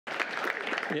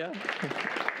Yeah.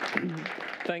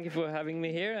 Thank you for having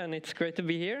me here, and it's great to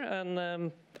be here.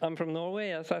 And I'm from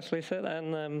Norway, as Ashley said,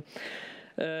 and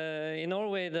in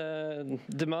Norway the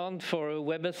demand for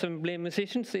WebAssembly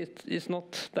musicians is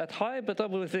not that high, but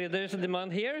obviously there's a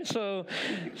demand here. So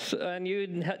and you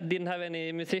didn't have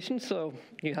any musicians, so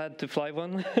you had to fly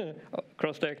one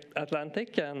across the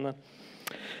Atlantic. And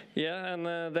yeah, and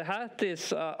the hat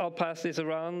is, I'll pass this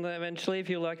around eventually. If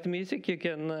you like the music, you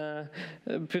can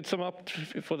put some up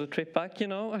for the trip back, you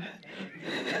know.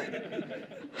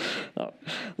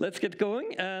 Let's get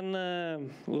going, and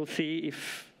we'll see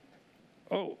if,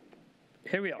 oh,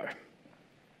 here we are.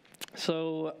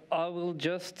 So I will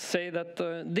just say that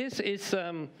this is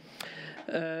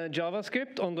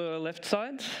JavaScript on the left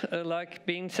side. Like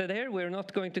being said here, we're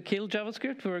not going to kill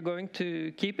JavaScript, we're going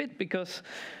to keep it, because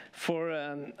for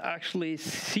actually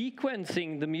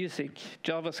sequencing the music,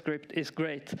 JavaScript is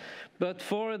great. But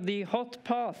for the hot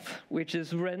path, which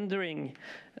is rendering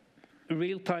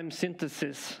real-time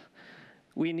synthesis,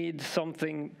 we need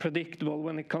something predictable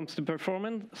when it comes to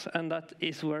performance, and that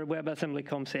is where WebAssembly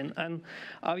comes in. And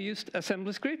I've used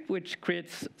AssemblyScript, which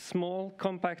creates small,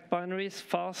 compact binaries,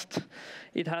 fast.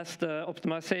 It has the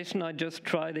optimization. I just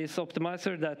tried this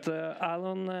optimizer that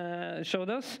Alan showed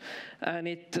us, and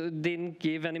it didn't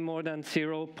give any more than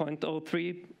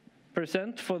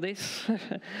 0.03% for this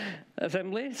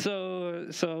assembly. So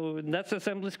that's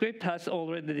AssemblyScript, has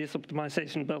already this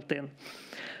optimization built in.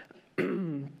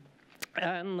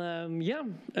 And yeah,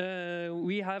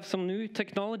 we have some new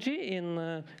technology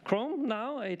in Chrome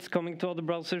now. It's coming to other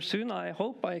browsers soon, I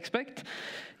hope, I expect.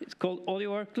 It's called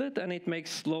AudioWorklet, and it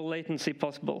makes low latency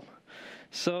possible.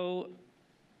 So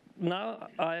now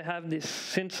I have this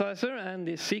synthesizer and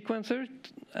this sequencer,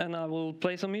 and I will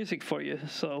play some music for you.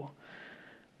 So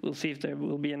we'll see if there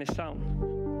will be any sound.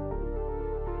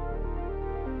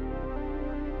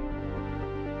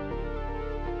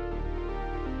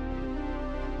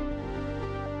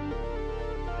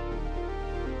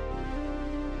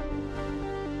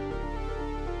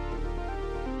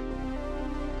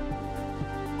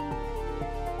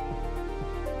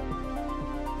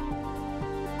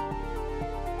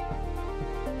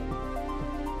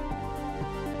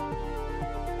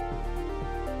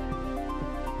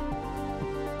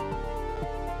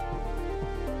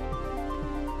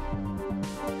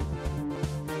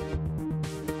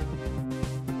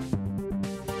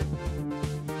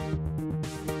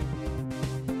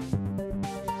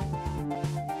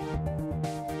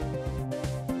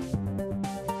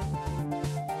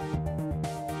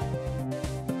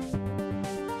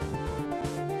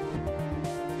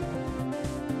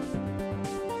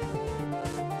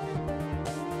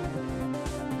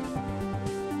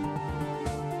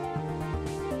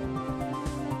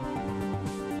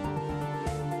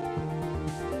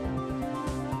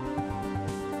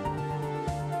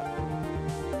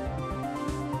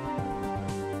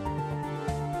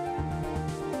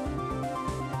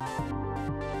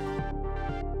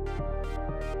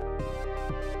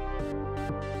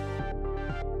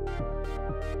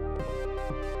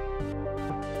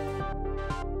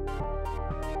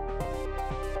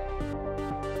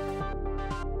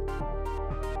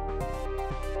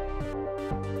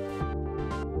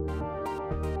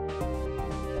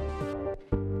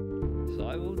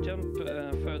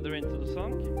 Further into the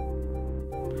song,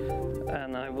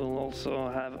 and I will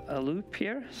also have a loop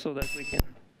here so that we can,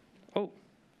 oh,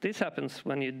 this happens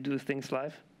when you do things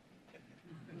live.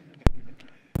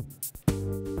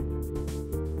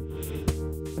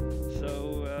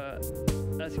 So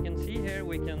as you can see here,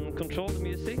 we can control the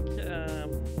music, the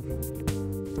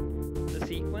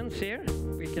sequence here.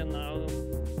 We can now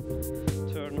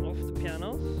turn off the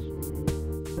pianos,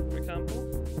 for example.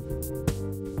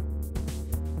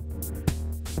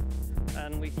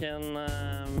 And we can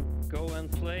go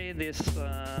and play this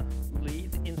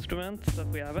lead instrument that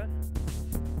we have.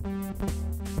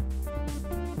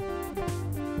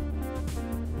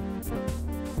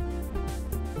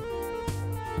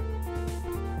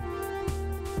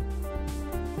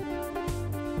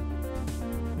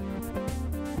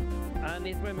 And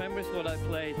it remembers what I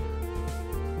played.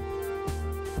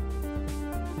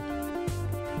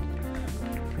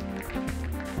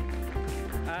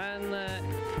 And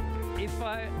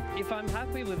if I'm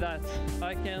happy with that,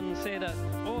 I can say that,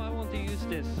 oh, I want to use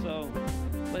this, so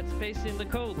let's paste in the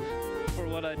code for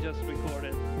what I just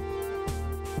recorded.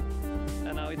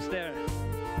 And now it's there.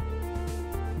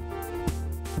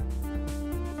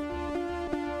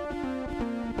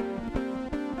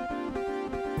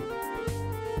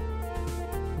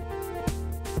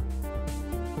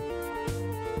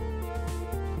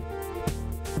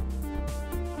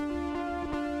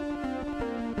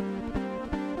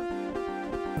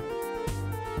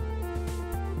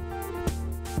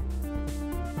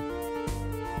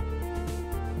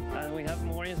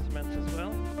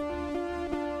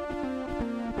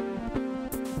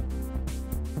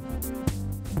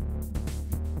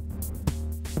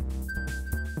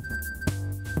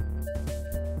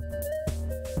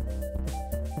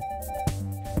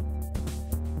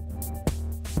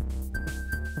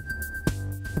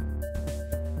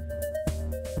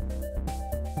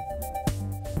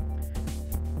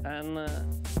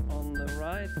 on the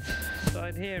right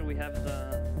side here, we have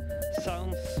the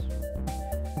sounds.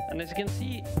 And as you can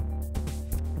see,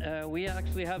 we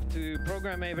actually have to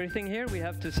program everything here. We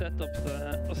have to set up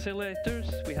the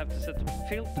oscillators, we have to set up the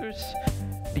filters,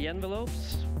 the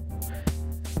envelopes.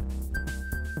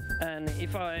 And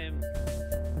if I,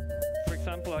 for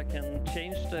example, I can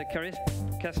change the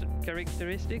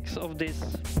characteristics of this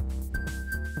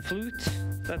flute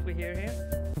that we hear here.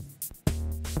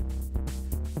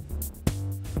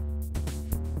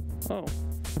 Oh.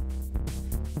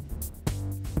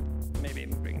 Maybe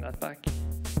bring that back.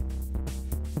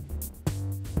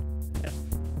 Yeah.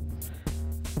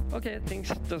 Okay,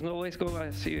 things doesn't always go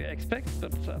as you expect,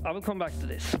 but I will come back to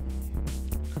this.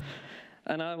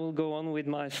 And I will go on with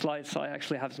my slides. I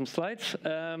actually have some slides.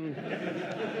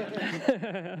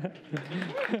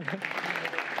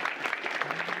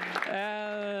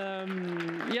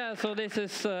 Yeah, so this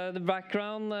is the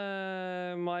background.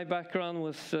 My background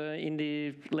was in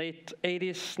the late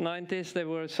 80s, 90s. There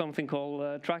were something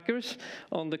called trackers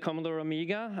on the Commodore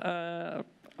Amiga.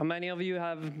 How many of you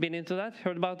have been into that?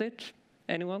 Heard about it?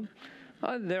 Anyone?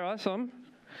 There are some.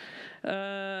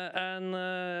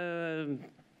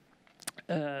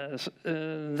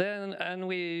 Then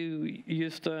we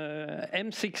used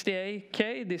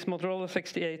M68K, this Motorola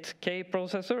 68K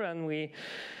processor, and we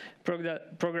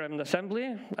programmed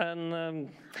assembly. And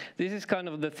this is kind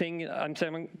of the thing I'm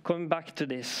saying. Coming back to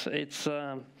this, it's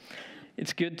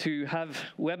good to have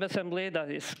WebAssembly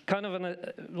that is kind of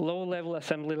a low-level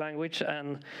assembly language,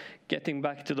 and getting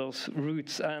back to those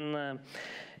roots. And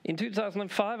in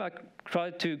 2005, I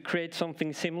tried to create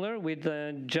something similar with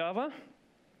Java.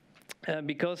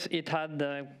 Because it had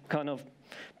kind of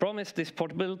promised this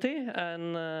portability,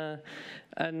 and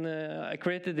I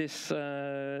created this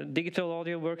digital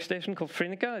audio workstation called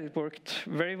Frinica. It worked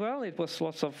very well. It was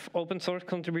lots of open source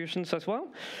contributions as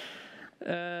well.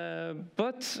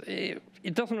 But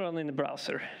it doesn't run in the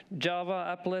browser.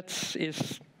 Java applets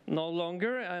is no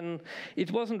longer, and it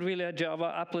wasn't really a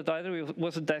Java applet either. It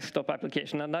was a desktop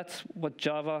application, and that's what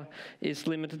Java is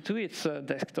limited to. It's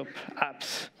desktop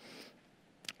apps.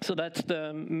 So that's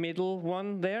the middle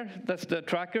one there. That's the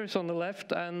trackers on the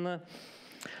left. And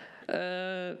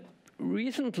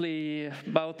recently,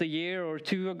 about a year or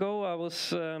two ago, I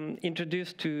was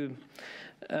introduced to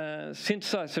a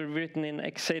synthesizer written in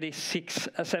x86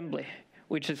 assembly,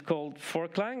 which is called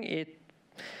Forklang.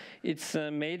 It's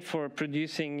made for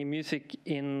producing music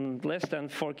in less than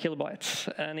 4 kilobytes.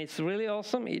 And it's really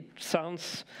awesome. It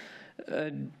sounds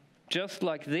just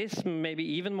like this, maybe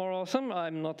even more awesome.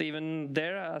 I'm not even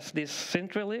there as this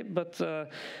synth really, but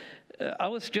I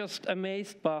was just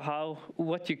amazed by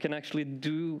what you can actually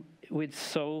do with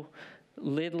so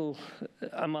little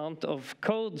amount of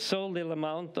code, so little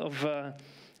amount of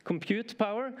compute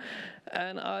power.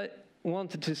 And I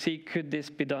wanted to see, could this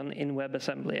be done in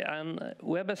WebAssembly? And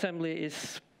WebAssembly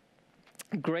is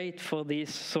great for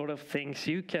these sort of things.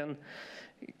 You can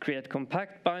create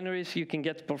compact binaries, you can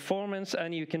get performance,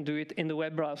 and you can do it in the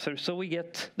web browser. So we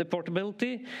get the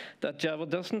portability that Java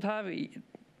doesn't have.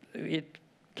 It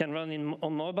can run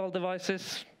on mobile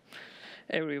devices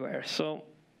everywhere. So,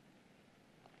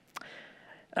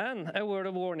 and a word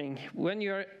of warning, when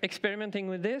you're experimenting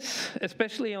with this,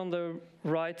 especially on the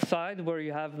right side where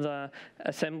you have the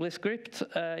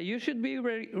AssemblyScript, you should be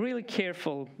really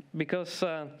careful, because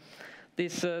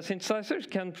these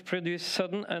synthesizers can produce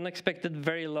sudden, unexpected,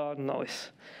 very loud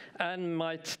noise and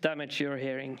might damage your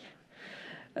hearing.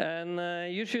 And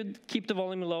you should keep the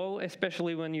volume low,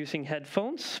 especially when using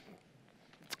headphones.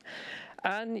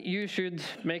 And you should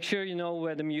make sure you know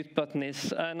where the mute button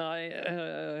is.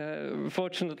 And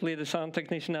fortunately, the sound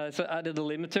technician has added a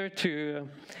limiter to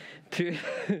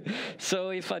so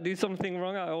if I do something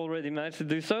wrong, I already managed to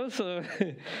do so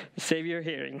save your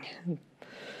hearing.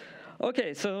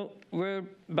 Okay, so we're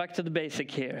back to the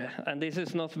basic here, and this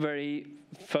is not very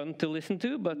fun to listen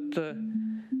to, but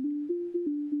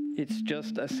it's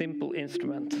just a simple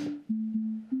instrument.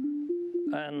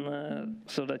 And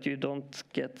so that you don't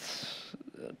get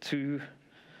too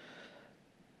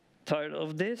tired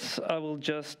of this, I will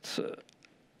just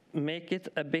make it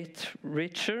a bit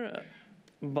richer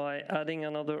by adding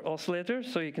another oscillator,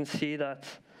 so you can see that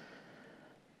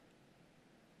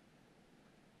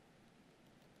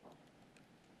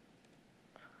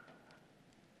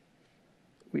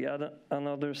we add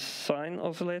another sine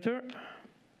oscillator,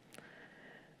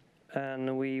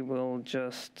 and we will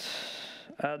just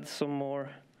add some more,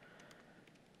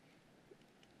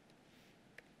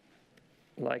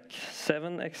 like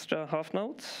 7 extra half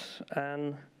notes.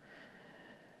 And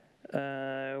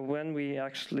when we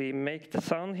actually make the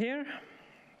sound here,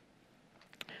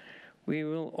 we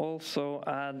will also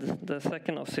add the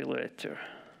second oscillator.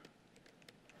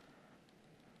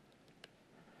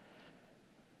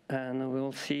 And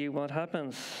we'll see what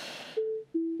happens.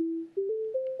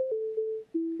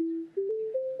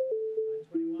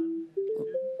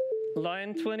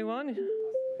 Line 21?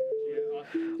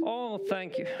 Oh,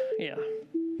 thank you. Yeah.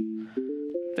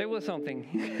 There was something.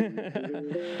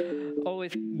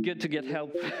 Always good to get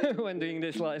help when doing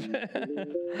this live.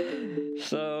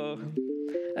 So,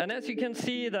 and as you can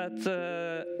see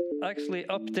that actually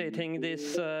updating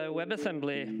this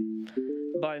WebAssembly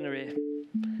binary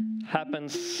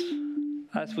happens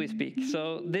as we speak.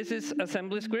 So this is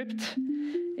AssemblyScript.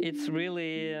 It's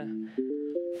really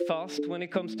fast when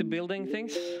it comes to building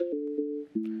things.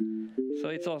 So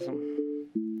it's awesome.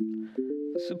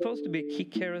 There's supposed to be a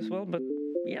kick here as well, but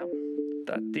yeah,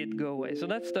 that did go away. So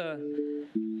that's the,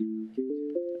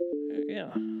 yeah.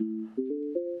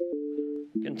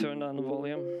 You can turn down the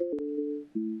volume.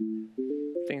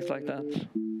 Things like that.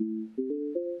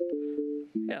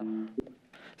 Yeah.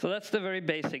 So that's the very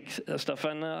basic stuff.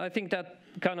 And I think that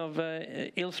kind of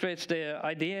illustrates the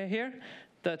idea here,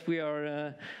 that we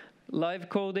are live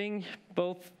coding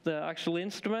both the actual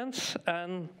instruments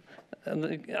and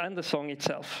the song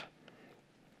itself.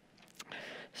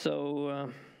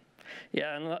 So,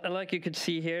 yeah, and like you could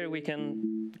see here, we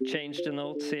can change the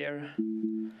notes here.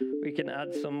 We can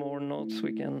add some more notes.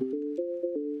 We can.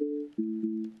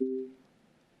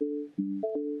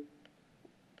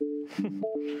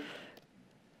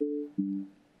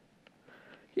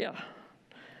 Yeah.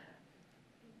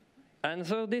 And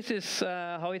so this is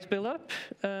how it's built up.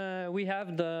 We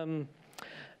have the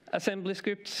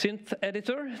AssemblyScript synth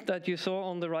editor that you saw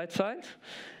on the right side.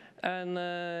 And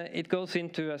it goes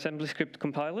into AssemblyScript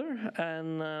compiler.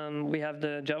 And we have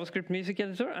the JavaScript music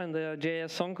editor and the JS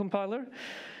song compiler.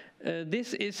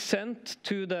 This is sent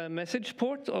to the message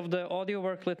port of the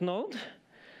AudioWorklet node.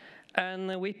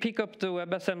 And we pick up the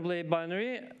WebAssembly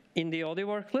binary in the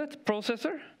AudioWorklet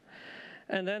processor.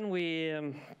 And then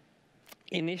we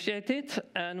initiate it,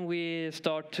 and we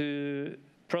start to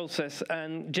process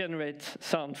and generate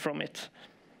sound from it.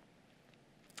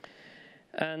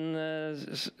 And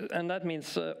that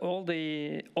means all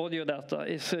the audio data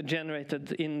is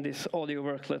generated in this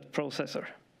AudioWorklet processor.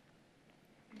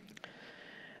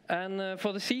 And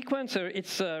for the sequencer,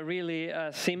 it's really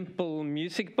a simple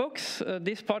music box.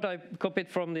 This part I copied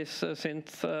from this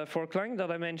synth for Klang that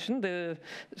I mentioned. The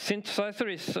synthesizer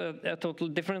is a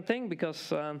totally different thing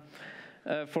because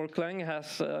for Klang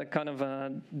has kind of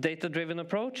a data-driven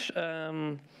approach.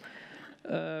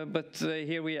 But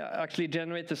here we actually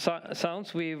generate the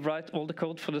sounds. We write all the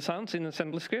code for the sounds in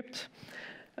AssemblyScript.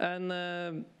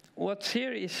 And what's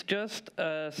here is just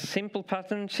a simple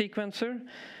pattern sequencer.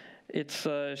 It's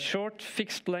short,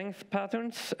 fixed-length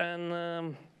patterns,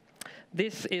 and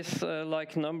this is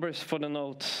like numbers for the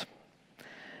notes.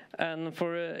 And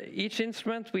for each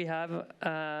instrument, we have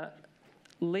a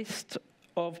list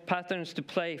of patterns to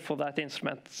play for that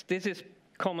instrument. This is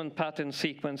common pattern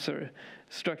sequencer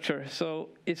structure. So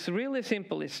it's really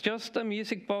simple. It's just a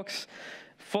music box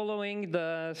following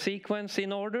the sequence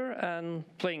in order and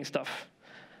playing stuff.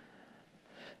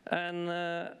 And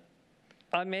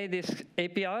I made this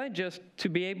API just to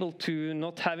be able to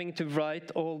not having to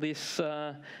write all these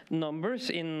numbers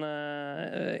in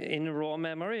raw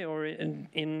memory or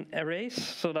in arrays,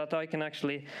 so that I can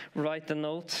actually write the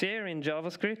notes here in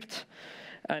JavaScript,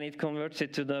 and it converts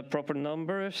it to the proper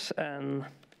numbers. And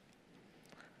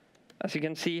as you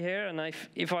can see here, and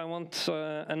if I want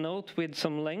a note with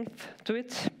some length to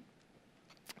it,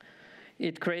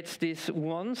 it creates these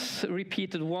ones,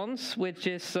 repeated ones, which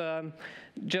is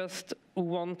just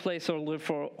one placeholder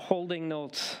for holding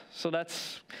notes. So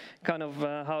that's kind of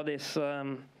how this,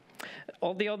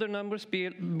 all the other numbers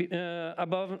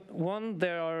above 1,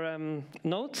 there are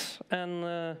notes,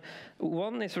 and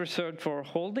 1 is reserved for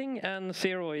holding, and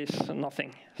 0 is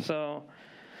nothing. So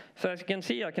as you can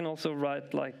see, I can also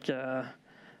write like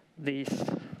these.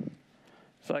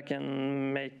 So I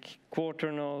can make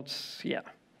quarter notes, yeah.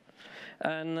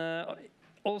 And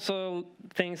also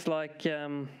things like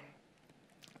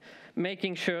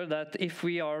making sure that if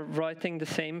we are writing the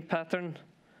same pattern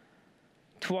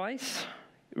twice,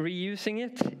 reusing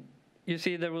it, you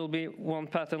see there will be one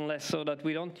pattern less, so that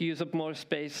we don't use up more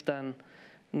space than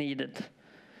needed.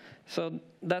 So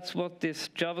that's what this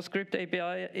JavaScript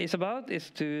API is about,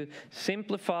 is to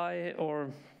simplify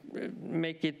or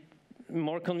make it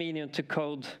more convenient to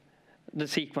code the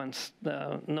sequence,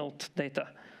 the note data.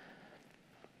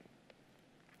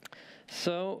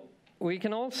 So we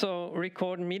can also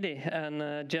record MIDI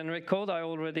and generate code. I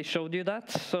already showed you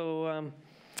that. So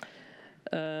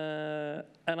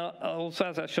And also,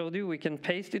 as I showed you, we can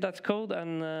paste it as code,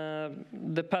 and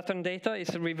the pattern data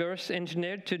is reverse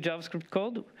engineered to JavaScript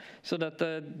code, so that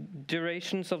the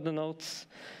durations of the notes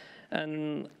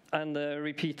and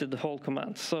repeated the whole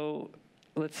command. So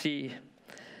let's see.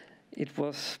 It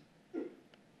was,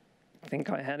 I think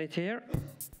I had it here.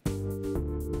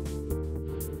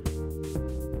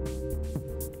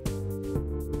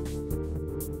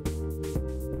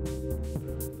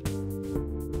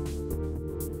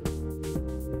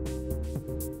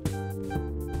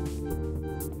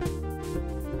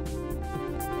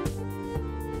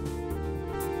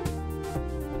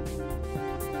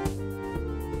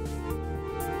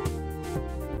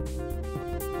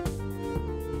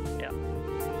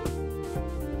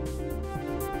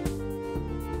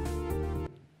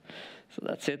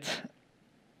 That's it.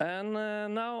 And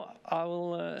now I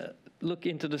will look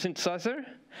into the synthesizer.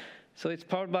 So it's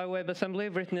powered by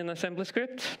WebAssembly, written in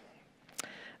AssemblyScript.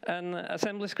 And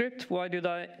AssemblyScript, why did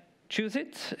I choose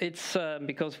it? It's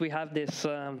because we have this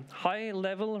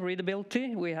high-level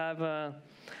readability. We have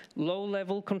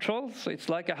low-level control, so it's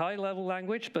like a high-level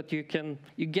language, but you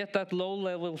get that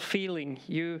low-level feeling.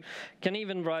 You can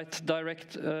even write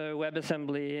direct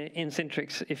WebAssembly in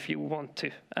Syntrix if you want to,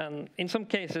 and in some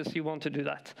cases you want to do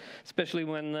that, especially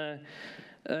when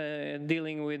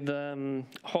dealing with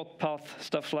hot path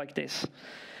stuff like this.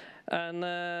 And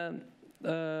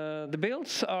the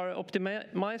builds are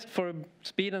optimized for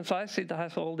speed and size. It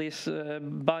has all these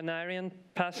binary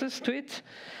passes to it.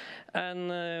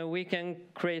 And we can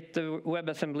create the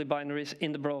WebAssembly binaries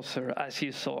in the browser, as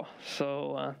you saw.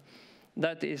 So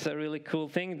that is a really cool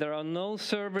thing. There are no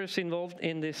servers involved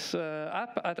in this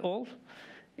app at all.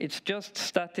 It's just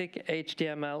static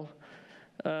HTML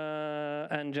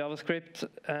and JavaScript,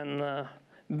 and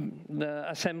the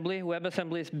assembly,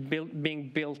 WebAssembly is being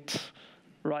built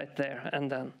right there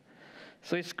and then.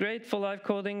 So it's great for live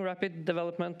coding, rapid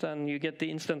development, and you get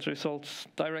the instant results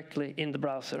directly in the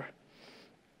browser.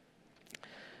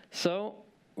 So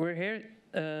we're here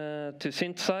to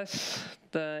synthesize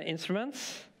the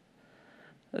instruments.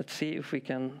 Let's see if we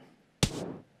can.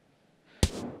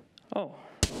 Oh.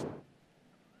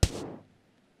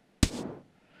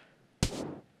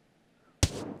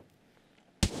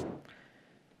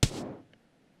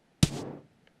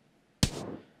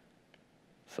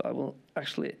 So I will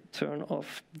actually turn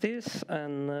off this,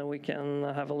 and we can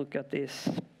have a look at these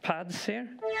pads here.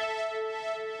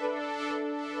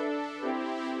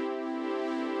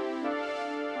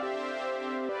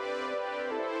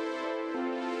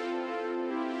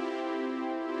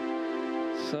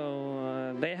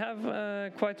 So they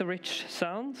have quite a rich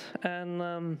sound,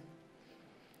 and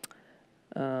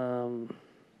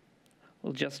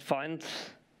we'll just find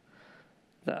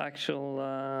the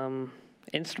actual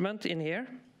instrument in here,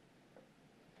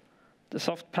 the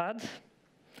soft pad.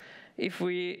 If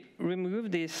we remove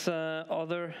these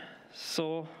other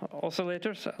saw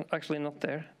oscillators, actually not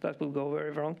there, that will go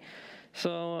very wrong.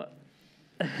 So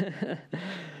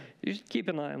you should keep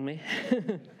an eye on me.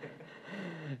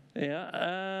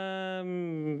 Yeah,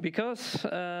 because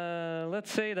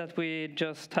let's say that we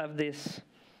just have this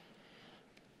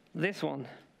one,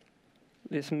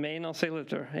 this main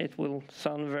oscillator. It will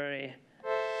sound very.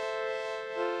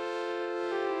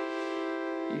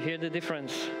 You hear the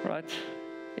difference, right?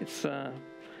 It's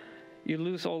you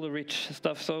lose all the rich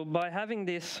stuff. So by having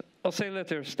these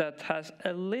oscillators that has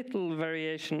a little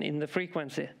variation in the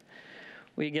frequency,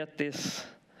 we get this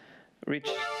rich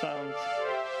sound.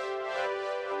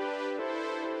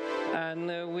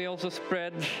 And we also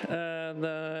spread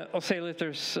the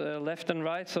oscillators left and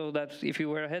right, so that if you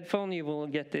wear a headphone, you will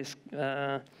get this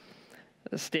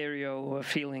stereo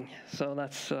feeling. So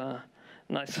that's a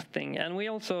nice thing. And we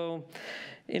also,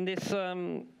 in this,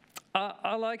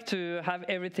 I like to have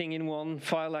everything in one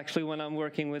file, actually, when I'm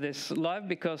working with this live,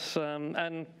 because,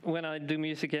 and when I do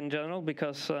music in general,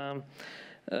 because,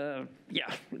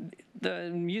 yeah,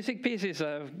 the music piece is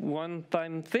a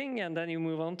one-time thing, and then you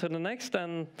move on to the next,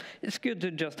 and it's good to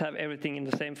just have everything in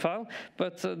the same file.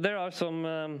 But there are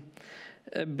some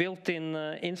built-in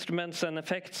instruments and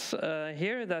effects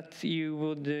here that you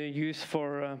would use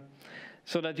for,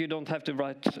 so that you don't have to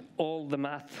write all the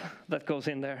math that goes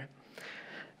in there.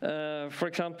 For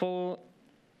example,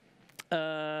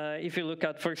 if you look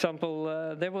at, for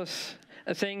example, there was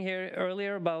a saying here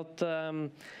earlier about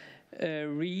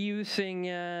reusing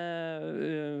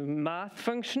math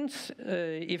functions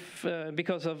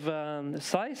because of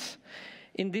size.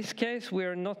 In this case, we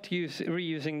are not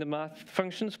reusing the math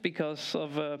functions because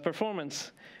of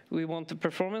performance. We want the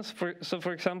performance. So,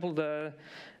 for example, the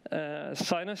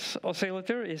sinus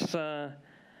oscillator is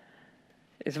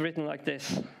written like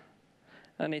this,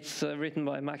 and it's written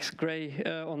by Max Gray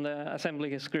on the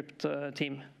AssemblyScript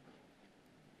team.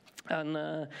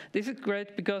 And this is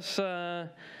great because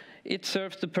it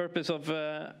serves the purpose of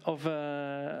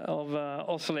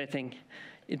oscillating.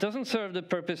 It doesn't serve the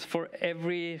purpose for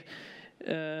every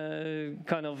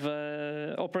kind of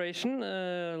operation.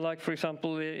 Like, for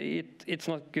example, it's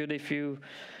not good if you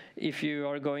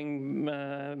are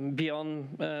going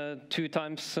beyond 2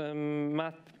 times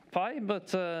math pi, but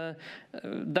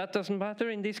that doesn't matter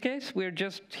in this case. We're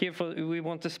just here for, we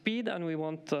want the speed and we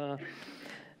want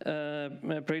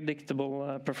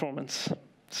predictable performance.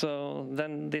 So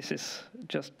then this is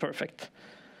just perfect.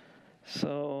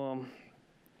 So,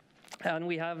 and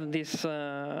we have these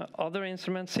other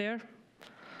instruments here,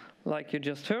 like you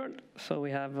just heard. So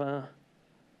we have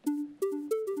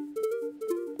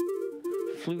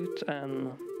flute,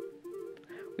 and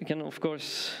we can of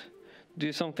course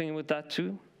do something with that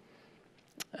too.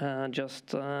 Just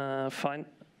find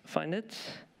it.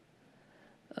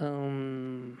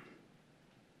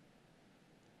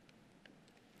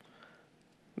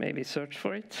 Maybe search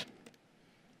for it.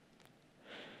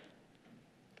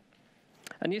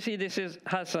 And you see this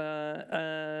has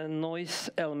a noise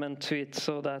element to it,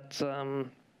 so that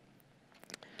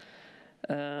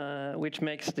which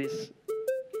makes this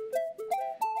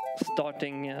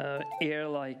starting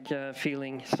air-like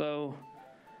feeling. So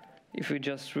if we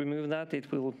just remove that,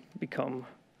 it will become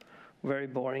very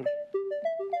boring.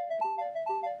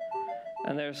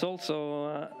 And there's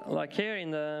also, like here in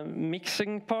the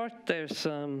mixing part, there's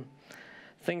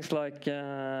things like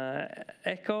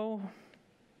echo,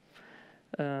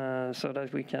 so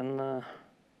that we can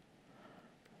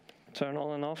turn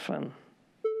on and off, and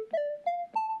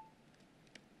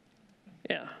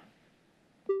yeah.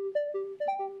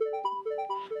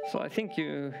 So I think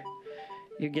you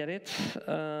get it.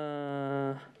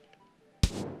 I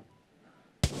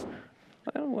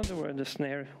wonder where the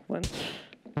snare went.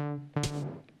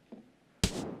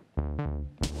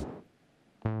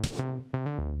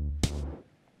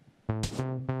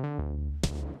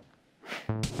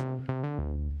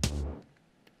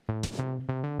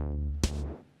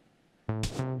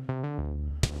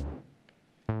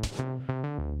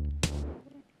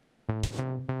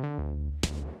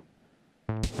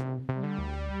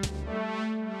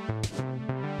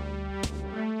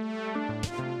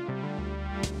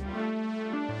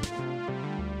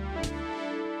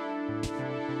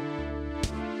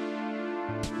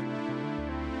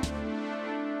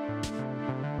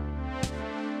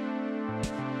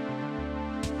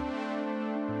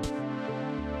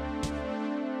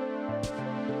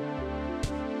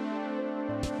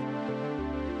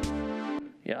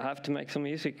 Yeah, I have to make some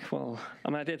music. Well,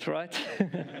 I'm at it, right?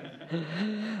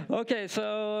 Okay,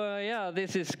 so yeah,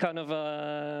 this is kind of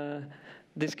a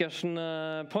discussion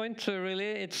point, really.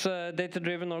 It's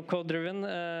data-driven or code-driven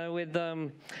with,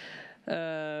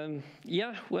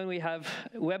 yeah, when we have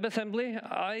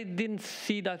WebAssembly, I didn't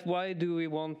see that. Why do we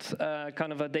want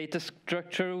kind of a data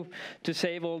structure to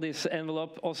save all these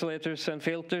envelope oscillators and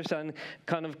filters and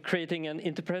kind of creating an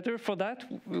interpreter for that?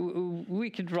 We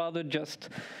could rather just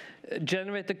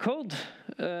generate the code,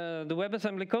 the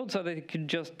WebAssembly code, so that it could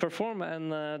just perform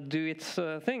and do its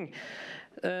thing.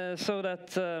 So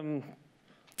that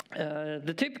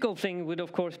the typical thing would,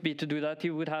 of course, be to do that.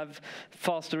 You would have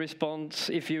faster response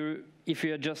if you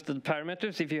adjusted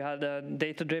parameters, if you had a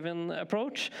data-driven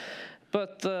approach.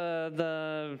 But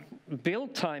the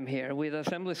build time here with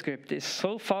AssemblyScript is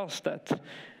so fast that,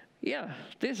 yeah,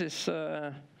 this is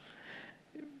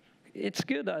it's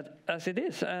good as it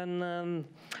is. And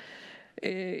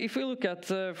if we look at,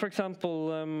 for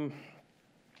example,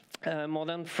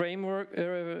 modern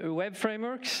web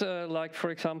frameworks, like,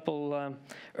 for example,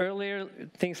 earlier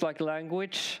things like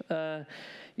language.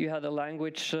 You had a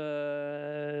language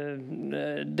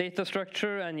data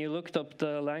structure, and you looked up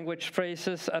the language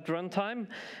phrases at runtime.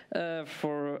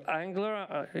 For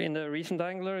Angular, in the recent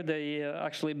Angular, they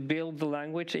actually build the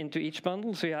language into each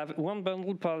bundle. So you have one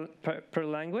bundle per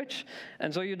language,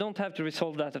 and so you don't have to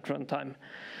resolve that at runtime.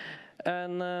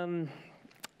 And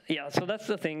yeah, so that's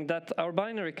the thing, that our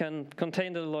binary can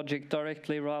contain the logic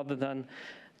directly rather than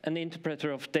an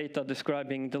interpreter of data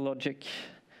describing the logic.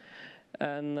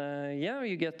 And yeah,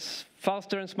 you get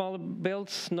faster and smaller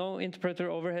builds, no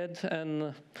interpreter overhead.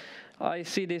 And I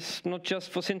see this not just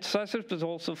for synthesizers, but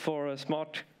also for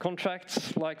smart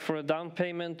contracts. Like for a down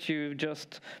payment, you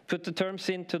just put the terms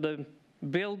into the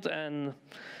build and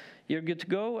you're good to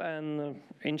go. And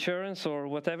insurance or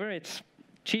whatever, it's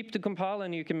cheap to compile,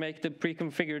 and you can make the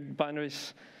pre-configured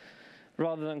binaries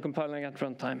rather than compiling at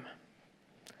runtime.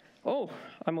 Oh,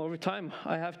 I'm over time.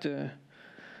 I have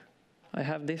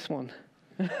this one.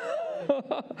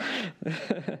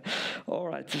 All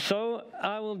right, so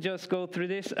I will just go through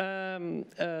this. The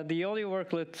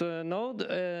AudioWorklet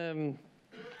node.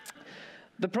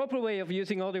 The proper way of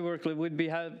using AudioWorklet would be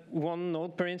have one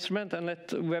node per instrument and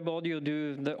let Web Audio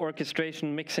do the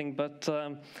orchestration mixing, but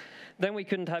then we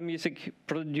couldn't have music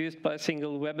produced by a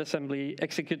single WebAssembly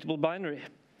executable binary.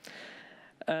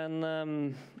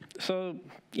 And so,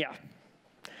 yeah.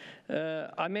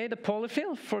 I made a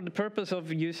polyfill for the purpose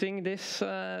of using this,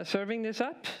 serving this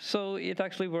app. So it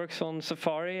actually works on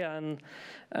Safari and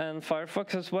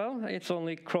Firefox as well. It's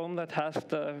only Chrome that has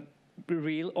the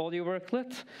real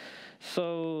AudioWorklet.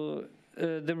 So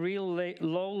the real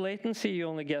low latency you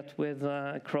only get with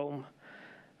Chrome.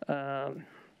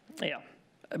 Yeah,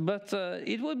 but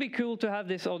it would be cool to have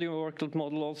this AudioWorklet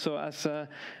model also as a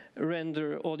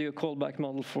render audio callback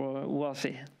model for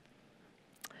WASI.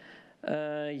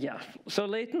 Yeah, so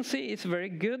latency is very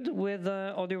good with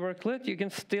AudioWorklet. You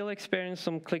can still experience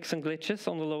some clicks and glitches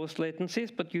on the lowest latencies,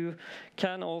 but you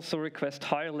can also request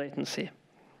higher latency.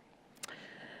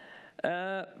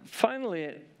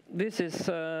 Finally, this is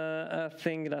a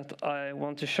thing that I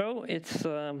want to show. It's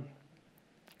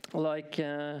like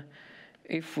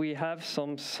if we have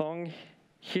some song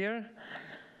here,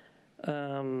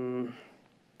 I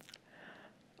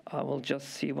will just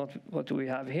see what do we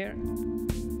have here.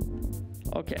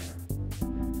 Okay,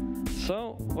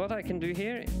 so what I can do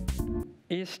here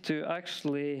is to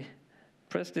actually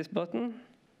press this button.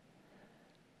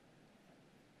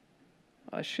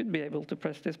 I should be able to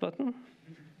press this button.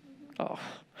 Oh,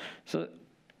 so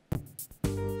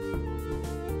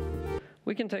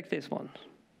we can take this one.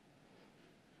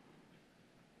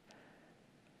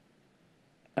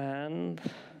 And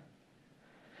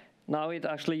now it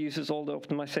actually uses all the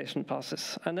optimization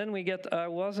passes. And then we get a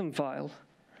WASM file.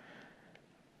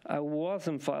 A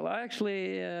WASM file. I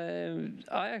actually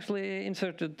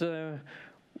inserted,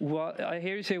 I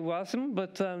hear you say WASM,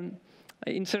 but I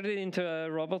inserted it into a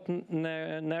robot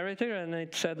narrator and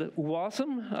it said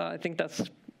WASM. I think that's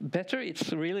better.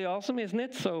 It's really awesome, isn't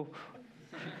it? So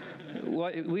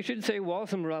we should say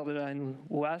WASM rather than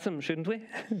WASM, shouldn't we?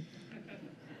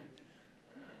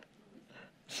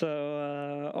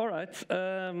 So, all right.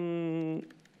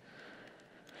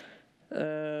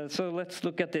 So let's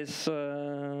look at this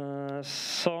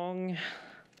song.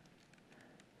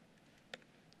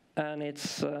 And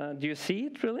it's, do you see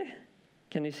it really?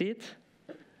 Can you see it?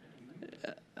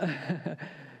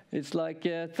 It's like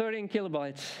 13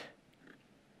 kilobytes.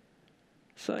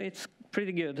 So it's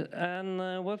pretty good.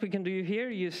 And what we can do here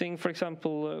using, for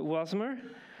example, Wasmer,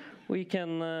 we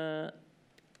can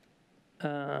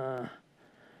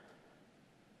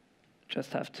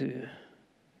just have to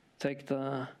take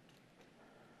the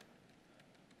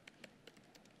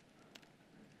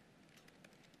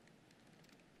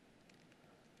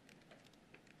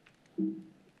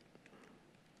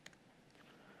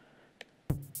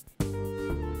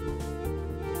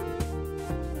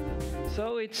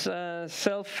So it's a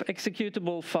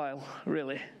self-executable file,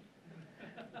 really.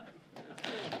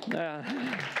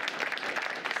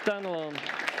 Standalone.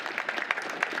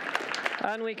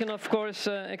 And we can, of course,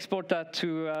 export that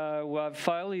to a WAV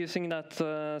file using that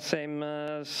same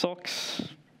SOX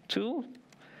tool.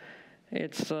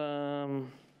 It's,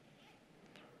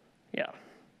 yeah.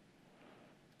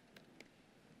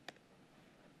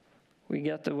 We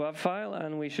get the WAV file,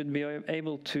 and we should be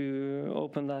able to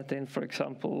open that in, for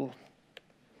example,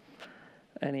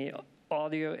 any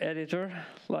audio editor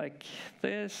like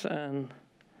this, and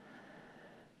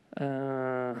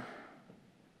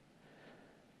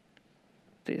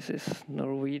this is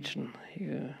Norwegian.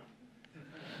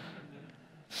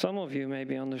 Some of you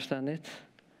maybe understand it.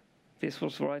 This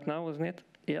was right now, wasn't it?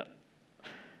 Yeah.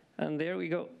 And there we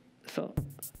go. So.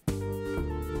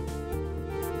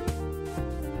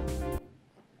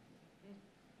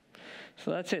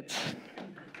 So that's it.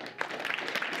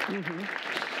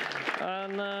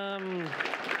 And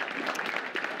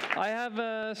I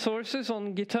have sources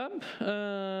on GitHub,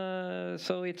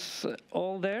 so it's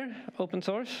all there, open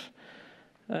source.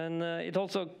 And it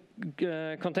also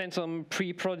contains some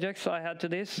pre-projects I had to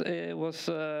this. It was,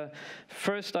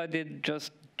 first I did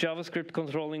just JavaScript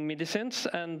controlling MIDI synths,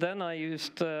 and then I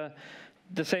used the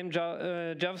same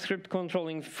JavaScript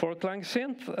controlling four-clang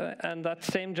synth, and that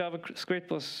same JavaScript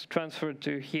was transferred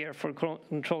to here for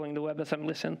controlling the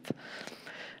WebAssembly synth.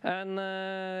 And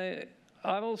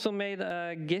I've also made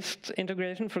a GIST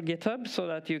integration for GitHub so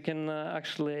that you can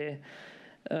actually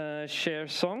share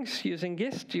songs using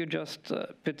GIST. You just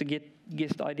put the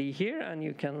GIST ID here, and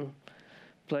you can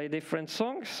play different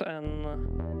songs. And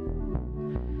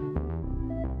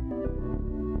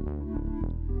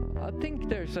think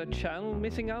there's a channel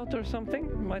missing out or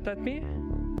something. Might that be?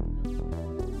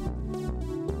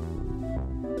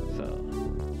 So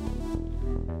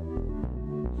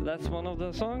that's one of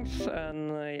the songs, and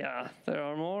yeah, there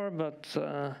are more, but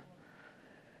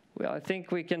well, I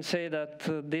think we can say that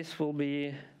this will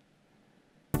be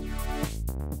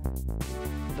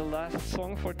the last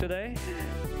song for today.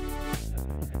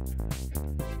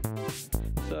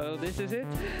 So this is it.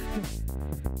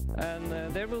 And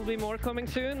there will be more coming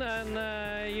soon,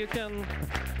 and you can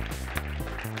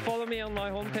follow me on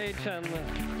my homepage, and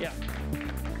yeah.